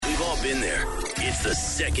all been there. It's the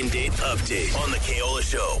second date update on the Kaola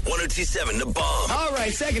Show. 102.7 The Bomb. All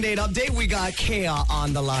right, second date update. We got Kea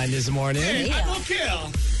on the line this morning. Hey, I know Kale.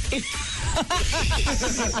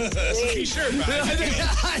 T-shirt,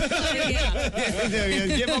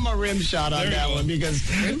 Give him a rim shot on that one because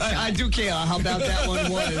I do care how bad that one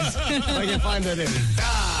was. If I can find that in.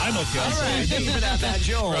 I know Kale. All right, thank you for that, Fat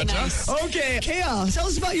Joe. Nice. Okay, Kea, tell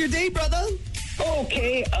us about your date, brother.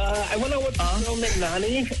 Okay, I went out with this girl named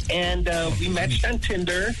Nani, and we matched on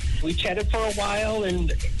Tinder. We chatted for a while,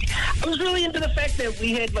 and I was really into the fact that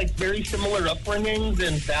we had like very similar upbringings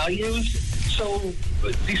and values. So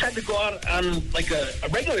decided to go out on like a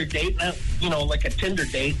regular date, not like a Tinder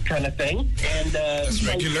date kind of thing. And It's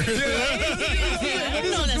regular. What's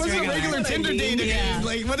a regular Tinder date? Yeah.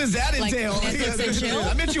 Like, what does that entail? Netflix and chill?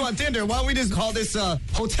 I met you on Tinder. Why don't we just call this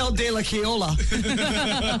Hotel de la Keola,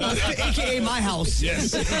 a.k.a. my house?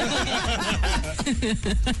 Yes.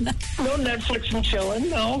 no Netflix and chilling,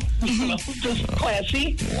 no, just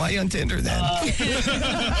classy. Why you on Tinder then?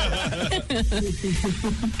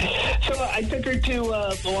 So I took her to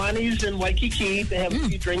Moani's in Waikiki to have a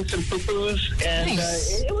few drinks and poo-poos, and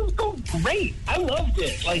Nice. it was great. I loved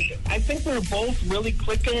it. Like, I think we were both really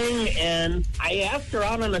clicking, and I asked her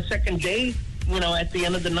out on a second date, at the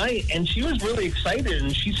end of the night, and she was really excited,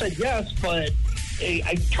 and she said yes, but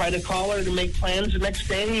I tried to call her to make plans the next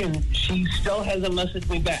day, and she still hasn't messaged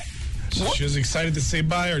me back. So she was excited to say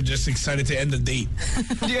bye or just excited to end the date?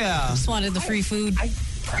 Yeah. Just wanted the free food. I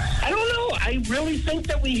don't know. I really think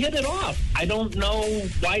that we hit it off. I don't know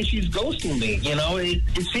why she's ghosting me.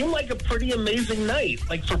 It seemed like a pretty amazing night,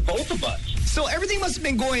 like for both of us. So everything must have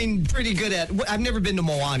been going pretty good at. I've never been to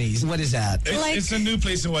Moani's. What is that? It's a new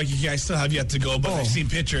place in Waikiki. I still have yet to go, but I've seen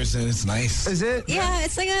pictures and it's nice. Is it? Yeah,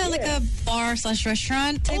 it's like a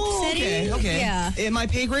bar/restaurant type setting. Okay. Yeah. In my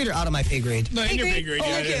pay grade or out of my pay grade? No, in your pay grade.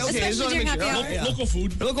 Oh, okay. Especially So during happy hour. Local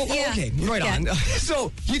food. Local, Yeah. okay, right on.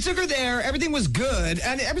 So you took her there, everything was good,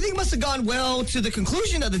 and everything must have gone well to the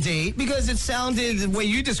conclusion of the date because it sounded, the way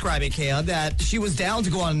you describe it, Kea, that she was down to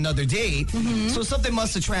go on another date. So something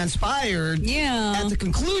must have transpired Yeah. at the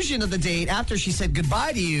conclusion of the date after she said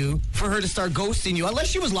goodbye to you for her to start ghosting you, unless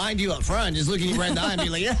she was lying to you up front, just looking you right in the eye and be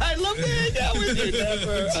like, yeah, I love it, that was it,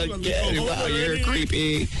 never again. Wow, you're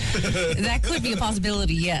creepy. That could be a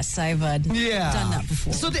possibility, yes. I've done that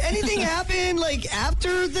before. So did anything happen like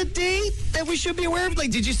after the date that we should be aware of?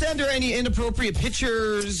 Like, did you send her any inappropriate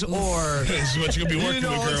pictures or? This is what you're going to be working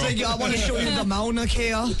with, girl. It's like, I want to show you the Mauna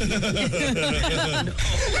Kea.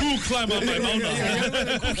 Who climb up my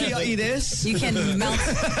mountain? Kea, eat this. You can mount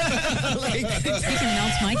Like, you can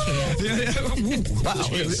mount my Kea. wow.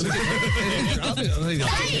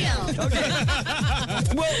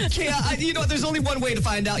 Well, Kea, there's only one way to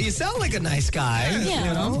find out. You sound like a nice guy.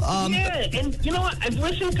 Yeah. Yeah, and you know what? I've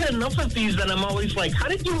listened to enough of these that I'm always like, how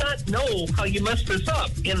did you not know how you messed this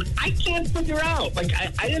up? And I can't figure out. Like,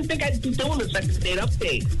 I didn't think I'd be doing a second date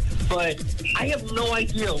update, but I have no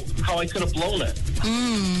idea how I could have blown it.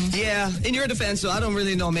 Yeah, in your defense, so I don't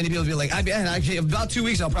really know many people be like, about 2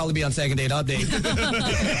 weeks I'll probably be on second date update.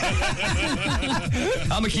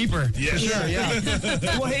 I'm a keeper. Yeah. For sure,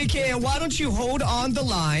 yeah. Well, hey, Kea, why don't you hold on the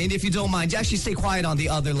line, if you don't mind. Actually, stay quiet on the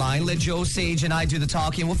other line. Let Joe, Sage, and I do the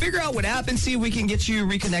talking. We'll figure out what happened, see if we can get you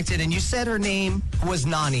reconnected. And you said her name was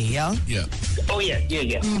Nani, yeah? Yeah. Oh, yeah.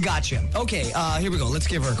 Gotcha. Okay, here we go. Let's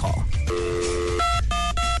give her a call.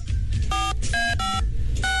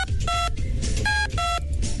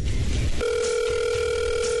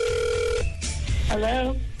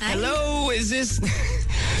 Hello? Hello, is this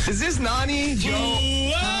Nani? Joe?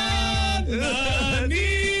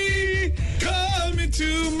 Nani, come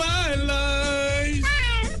into my life.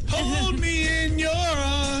 Hold me in your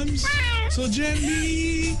arms so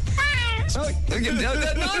gently. Oh,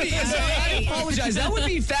 Nani, I apologize. That would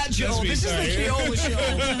be Fat Joe. That's me, This sorry. is the Keola Show.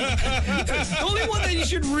 The only one that you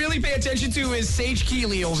should really pay attention to is Sage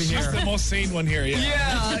Keeley over She's here. the most sane one here,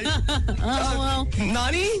 yeah. Yeah.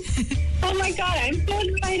 Nani? Oh my God, I'm so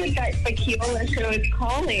excited that the Keola Show is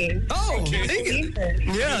calling. Oh, Okay. thank you. Jesus.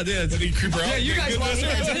 Yeah, it is. Did he creep her out? Yeah, you guys lost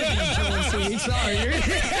your identity, Joe and Sage. Sorry.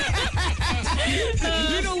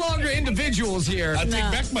 You're no longer individuals here. I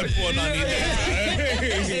take back my phone on you.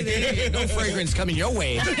 No fragrance coming your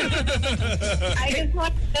way. I just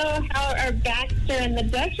want to know how are Baxter and the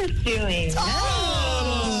Duchess doing.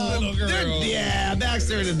 Oh, little girl. yeah,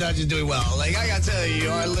 Baxter and the Dutch is doing well. Like, I gotta tell you,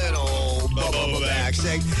 our little Bubba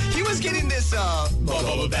Baxter. He he was getting this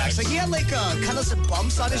bubble back. Like he had like kind of some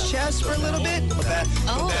bumps on his chest for a little bit.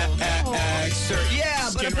 Yeah,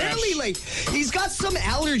 but apparently like he's got some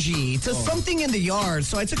allergy to something in the yard.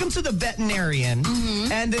 So I took him to the veterinarian,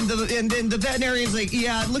 and then the veterinarian's like,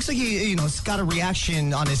 yeah, it looks like he's got a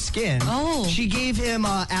reaction on his skin. Oh. She gave him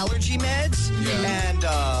allergy meds and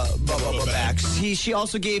bubble backs. She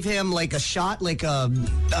also gave him like a shot, like a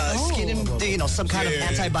skin, some kind of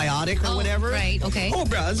antibiotic or whatever. Right. Okay. Oh,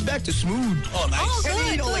 bro, it's back to smooth. Oh, nice. Oh,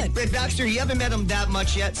 And, good. like Baxter, you haven't met him that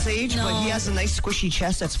much yet, Sage, but he has a nice squishy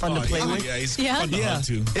chest that's fun to play with. Yeah, he's Yeah. fun to hug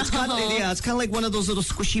too. It's kind of it's kind of like one of those little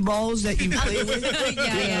squishy balls that you play with.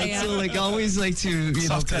 Yeah. So like I always like to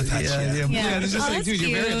Soft touch, yeah. It's just Oh, like, dude, that's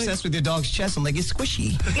you're very cute. obsessed with your dog's chest. I'm like, it's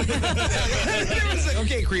squishy. It's like,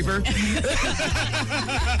 okay, creeper.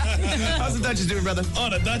 How's the Duchess doing, brother? Oh,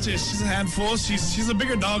 the Duchess, she's a handful. She's a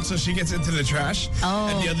bigger dog, so she gets into the trash. Oh.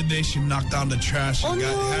 And the other day, she knocked down the trash and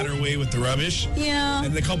had her way with the rubbish. Yeah.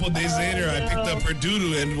 And a couple of days later, I picked up her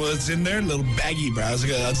doodoo and was in there, little baggy, bro. It was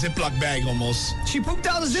like a Ziploc bag almost. She pooped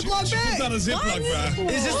out a Ziploc She bag. pooped out a Ziploc, bro.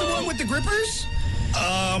 Is this the one with the grippers?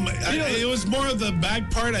 It was more of the bag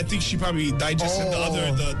part. I think she probably digested the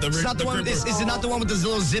other, the It's not the one. gripper. Is it not the one with the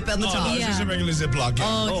little zip on the No, top? no, it's just a regular Ziploc. Yeah.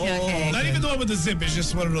 Oh, okay. Not even the one with the zip. It's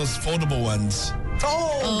just one of those foldable ones.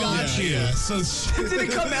 Oh, got you. Yeah. So Did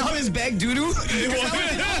it come out as bag doo-doo? throw it.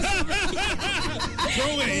 Go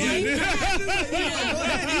ahead,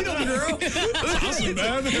 eat 'em, girl. Awesome,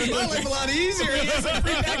 man. My life a lot easier. It's like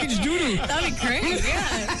prepackaged doo-doo. That'd be great.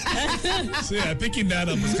 Yeah. So yeah, picking that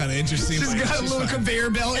up was kind of interesting. She's but got a she's little fine. conveyor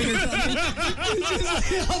belt in it.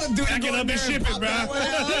 All the doo-doo Pack it going up and there ship it, pop bro. out.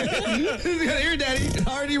 Here, Daddy.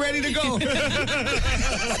 Already ready to go.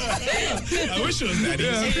 I wish it was that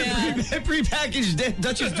easy. Prepackaged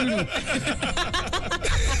Duchess doo-doo.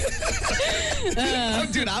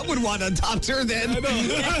 Dude, I would want to adopt her then.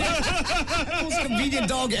 Most convenient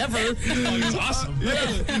dog ever. Oh, it's awesome.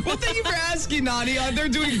 Well, thank you for asking, Nani. They're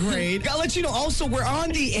doing great. I'll let you know. Also, we're on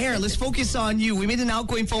the air. Let's focus on you. We made an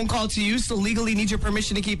outgoing phone call to you, so legally need your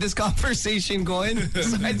permission to keep this conversation going.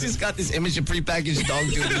 So I just got this image of prepackaged dog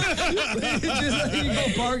duty. Just like you go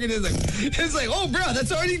park and it's like, oh, bro,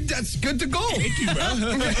 that's good to go. Thank you, bro.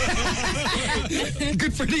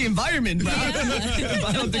 Good for the environment, bro.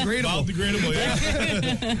 Biodegradable. Biodegradable,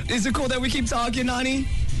 yeah. Is it cool that we keep talking, Nani?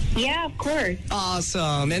 Yeah, of course.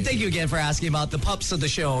 Awesome. And thank you again for asking about the pups of the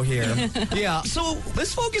show here. Yeah. So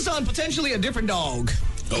let's focus on potentially a different dog.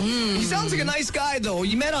 He sounds like a nice guy, though.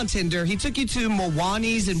 You met on Tinder. He took you to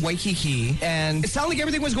Moani's in Waikiki. And it sounded like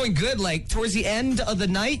everything was going good. Like, towards the end of the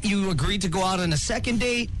night, you agreed to go out on a second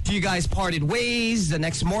date. You guys parted ways. The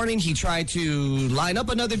next morning, he tried to line up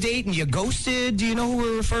another date, and you ghosted. Do you know who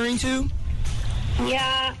we're referring to?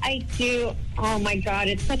 Yeah, I do. Oh my God,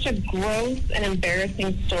 it's such a gross and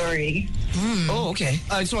embarrassing story. Oh, okay.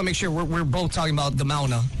 I just want to make sure we're both talking about the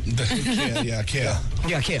Mauna. Yeah, Kea.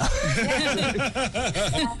 Yeah, Kea.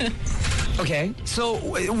 Okay. So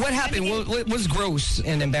what happened? What was gross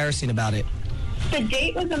and embarrassing about it? The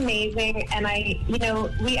date was amazing, and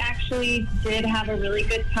we actually did have a really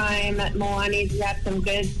good time at Moani's. We had some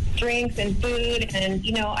good drinks and food, and,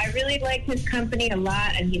 I really liked his company a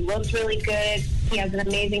lot, and he looked really good. He has an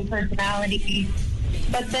amazing personality.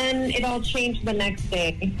 But then it all changed the next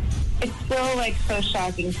day. It's still, so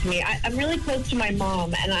shocking to me. I'm really close to my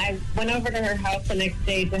mom, and I went over to her house the next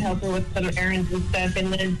day to help her with some errands and stuff,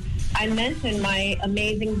 and then I mentioned my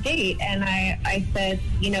amazing date, and I said,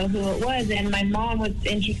 who it was, and my mom was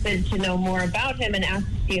interested to know more about him and asked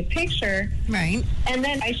to see a picture. Right. And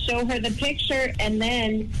then I show her the picture, and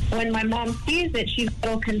then when my mom sees it, she's a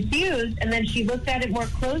little confused, and then she looked at it more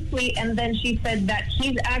closely, and then she said that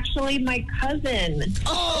he's actually my cousin.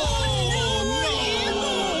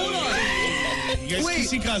 You guys can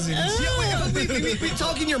see cousins. Yeah, we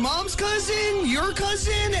talking your mom's cousin, your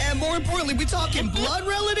cousin, and more importantly, we talking blood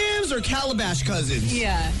relatives or Calabash cousins?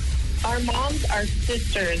 Yeah. Our moms are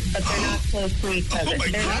sisters, but they're not close to each other. Oh, my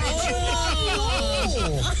They're God.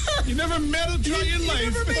 Oh! You never met a throughout your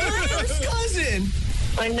life. Never met your first cousin.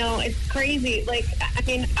 I know, it's crazy.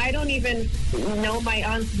 I don't even know my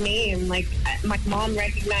aunt's name. My mom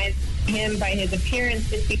recognized him by his appearance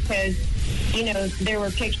just because, there were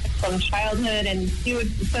pictures from childhood, and she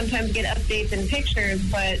would sometimes get updates and pictures,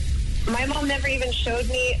 but my mom never even showed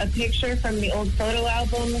me a picture from the old photo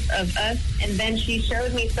albums of us, and then she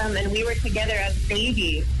showed me some, and we were together as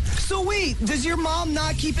babies. So wait, does your mom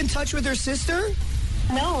not keep in touch with her sister?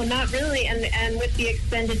 No, not really, and with the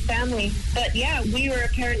extended family. But yeah, we were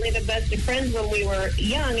apparently the best of friends when we were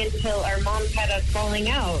young until our moms had us falling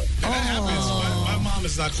out. That happens. My mom mom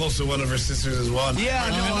is not close to one of her sisters as well. Yeah, I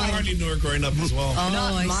hardly knew her growing up as well.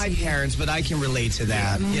 Not I my see. parents, but I can relate to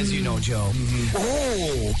that, as you know, Joe.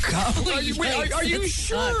 Oh, God. Are you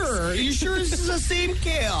sure? Are you sure this is the same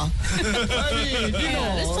Kea? I mean, you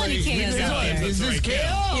know. There's plenty of Keas out there. Is this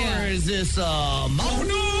Kea or is this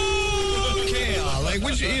Mauna Kea? Like,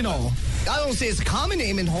 which, you know. I don't say it's a common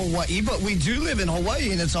name in Hawaii, but we do live in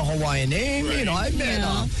Hawaii, and it's a Hawaiian name. Right. You know, I've been.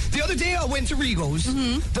 The other day I went to Rigo's.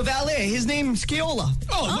 The valet, his name's Keola.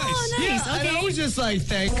 Oh, nice. Nice. Yeah, and I Okay. was just like,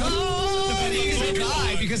 thank God he's a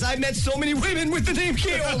guy, because I met so many women with the name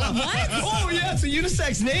Keola. What? Oh, yeah, it's a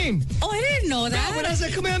unisex name. Oh, I didn't know that. When I was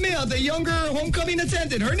at Kamehameha, the younger homecoming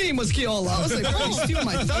attendant, her name was Keola. I was like, bro, you steal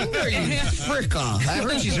my thunder, you fricka. I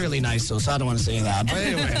heard she's really nice, though, so I don't want to say that. But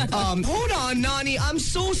anyway. Hold on, Nani. I'm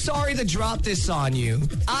so sorry to drop this on you.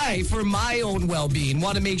 I, for my own well-being,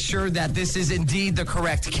 want to make sure that this is indeed the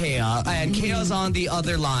correct Kea, and Kea's on the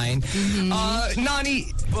other line.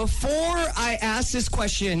 Nani, before I ask this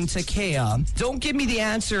question to Kea, don't give me the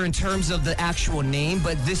answer in terms of the actual name,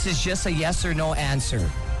 but this is just a yes or no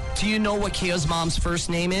answer. Do you know what Kea's mom's first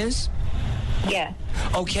name is? Yes.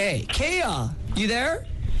 Okay. Kea, you there?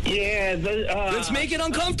 Yeah. Let's make it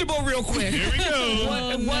uncomfortable real quick. Here we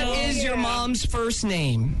go. What is your mom's first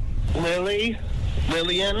name? Lillian.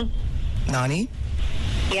 Nani?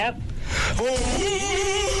 Yep.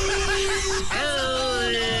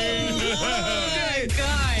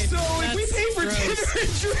 Okay. So if we pay for dinner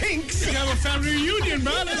and drinks, We have a family reunion,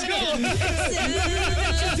 bro. Let's go.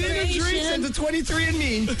 dinner, drinks, and the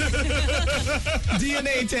 23andMe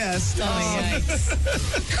DNA test.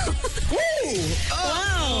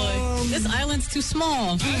 Wow. This island's too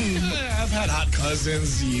small. I've had hot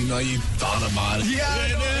cousins. You know, you thought about it. Yeah.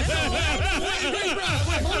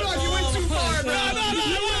 Wait, hold on. You went too far, bro.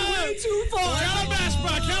 You went way too far. Calabash,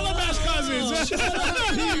 bro. Calabash cousins.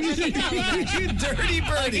 You dirty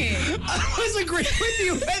birdie. I was agreeing with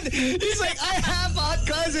you. He's like, I have hot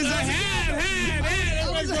cousins. Had.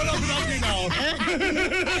 Everyone's grown up and ugly now. I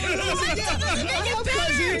have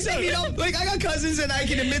cousins. And, you know, like, I got cousins and I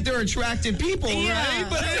can admit they're attractive people, right?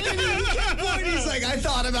 But he's like, I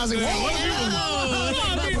thought about it. I was like, whoa.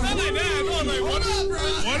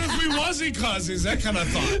 What if we wasn't cousins? That kind of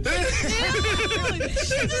thought. That's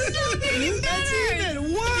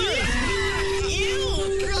even worse.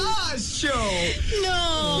 Ew. Gosh, Joe.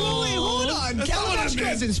 No. Wait, hold on. Calabash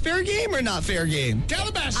cousins, fair game or not fair game?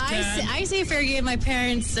 Calabash I say fair game. My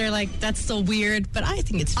parents are like, that's so weird, but I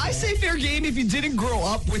think it's fair. I say fair game if you didn't grow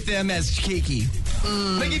up with them as Kiki.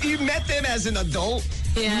 Like if you met them as an adult,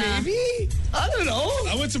 maybe? I don't know.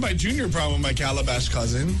 I went to my junior prom with my Calabash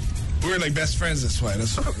cousin. We were like best friends this way.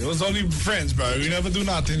 It was only friends, bro. We never do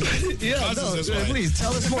nothing. Yeah, Cousins this way. please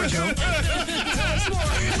tell us more, Joe. Tell us more.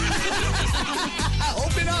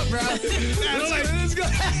 Open up, bro. Let's go.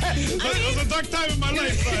 It was a dark time in my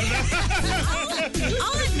life, bro.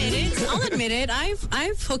 I'll admit it.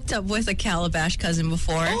 I've hooked up with a Calabash cousin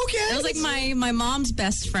before. Okay. It was like my mom's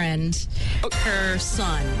best friend, her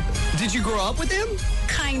son. Did you grow up with him?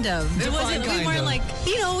 Kind of. It wasn't. Kind We weren't of. like,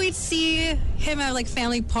 we'd see him at like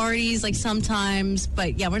family parties, like sometimes,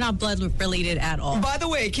 but yeah, we're not blood related at all. By the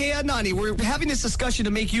way, Kea and Nani, we're having this discussion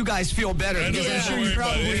to make you guys feel better. Because I'm sure you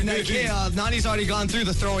probably know Kea. Nani's already gone through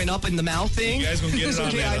the throwing up in the mouth thing. You guys gonna get it So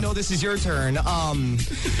on Kea, later. I know this is your turn.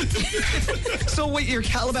 So wait, your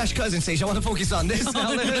Calabash cousin, Sage, I want to focus on this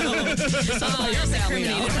now. Let's talk about your family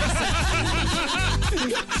now.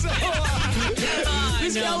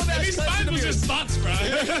 This Calabash These cousin mine of was yours, just thoughts, bro.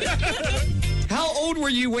 how old were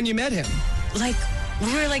you when you met him? Like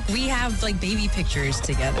we have like baby pictures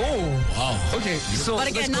together. Oh, Wow. okay. So But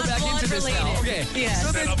again, let's go not back into this now. blood Okay. related. Yeah. So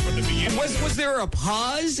Set then, up from the beginning. was there a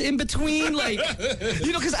pause in between, like,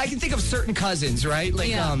 because I can think of certain cousins, right? Like,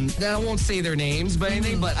 Yeah. I won't say their names, but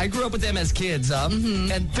anything. But I grew up with them as kids, and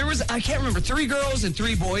there was, I can't remember, 3 girls and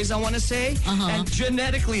 3 boys, I want to say, and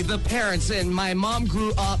genetically the parents and my mom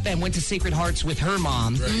grew up and went to Sacred Hearts with her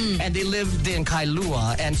mom, and they lived in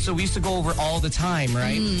Kailua, and so we used to go over all the time,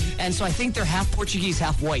 right? And so I think they're half Portuguese,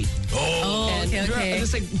 half white. Oh, And okay.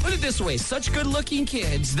 it's like, put it this way, such good-looking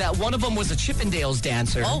kids that one of them was a Chippendales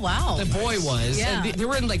dancer. Oh, wow. The boy was. Yeah. And they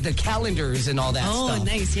were in, like, the calendars and all that Oh, stuff.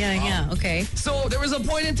 nice. Yeah. Okay. So there was a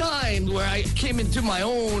point in time where I came into my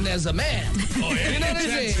own as a man. Oh, yeah. You know what I'm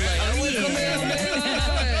saying? Like, I went from there,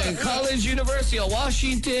 man. College, University of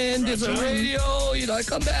Washington, did some radio. You know, I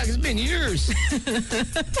come back. It's been years.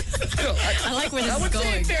 I like where this I is would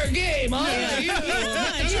say going. fair game, huh? You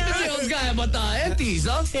know, those guys, but the aunties,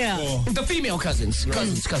 huh? Yeah. The female cousins.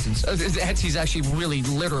 Cousins. Auntie's actually really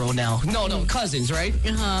literal now. No, cousins, right?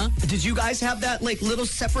 Uh-huh. Did you guys have that, like, little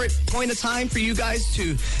separate point of time for you guys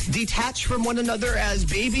to detach from one another as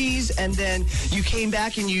babies, and then you came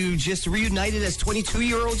back and you just reunited as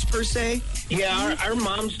 22-year-olds, per se? Yeah, our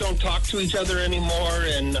moms don't talk to each other anymore,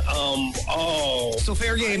 and So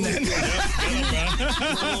fair game, then. no.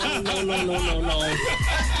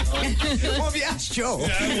 Well, if you ask Joe.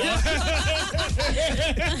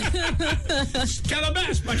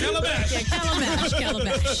 Calabash, my calabash. Yeah,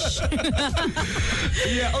 calabash.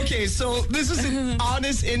 Yeah, okay, so this is an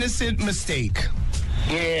honest, innocent mistake.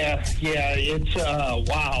 Yeah, it's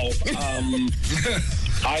wow.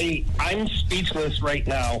 I'm speechless right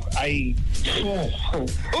now.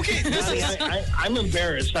 Okay, this is... I'm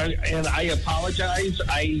embarrassed, and I apologize.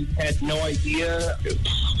 I had no idea.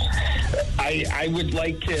 I would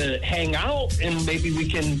like to hang out, and maybe we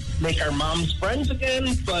can make our moms friends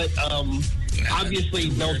again, but obviously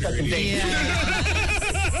no second date. Yeah.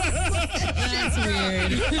 That's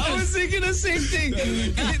weird. I was thinking the same thing.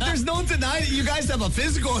 There's no denying that you guys have a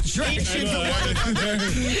physical attraction. I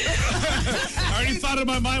already thought in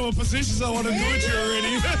my mind what positions I want to do with you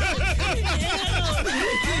already.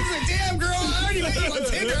 He's like, damn, girl, I already met you on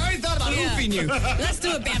Tinder. I already thought about oofing you. Let's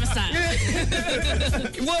do it Bama style.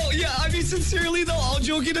 Well, yeah, I mean, sincerely, though, all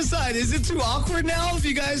joking aside, is it too awkward now if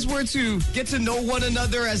you guys were to get to know one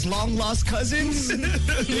another as long-lost cousins?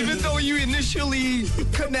 Even though you initially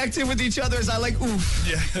connected with each other as I like, oof.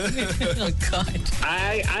 Yeah. Oh, God.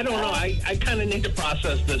 I don't know. I kind of need to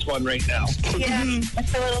process this one right now. Yeah,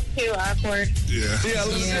 it's a little too awkward. Yeah.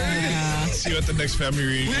 Yeah. See you at the next family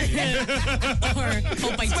reunion. Or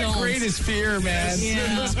hope I My don't. greatest fear, man.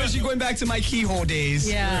 Yeah. Especially going back to my keyhole days.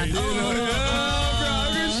 Yeah. You know, oh, bro,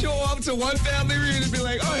 I'm going to show up to one family reunion and be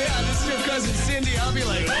like, oh, yeah, this is your cousin Cindy. I'll be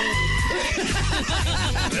like,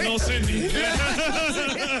 Hello, Cindy.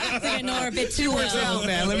 I think I know her a bit too well.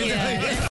 man. Let me tell you.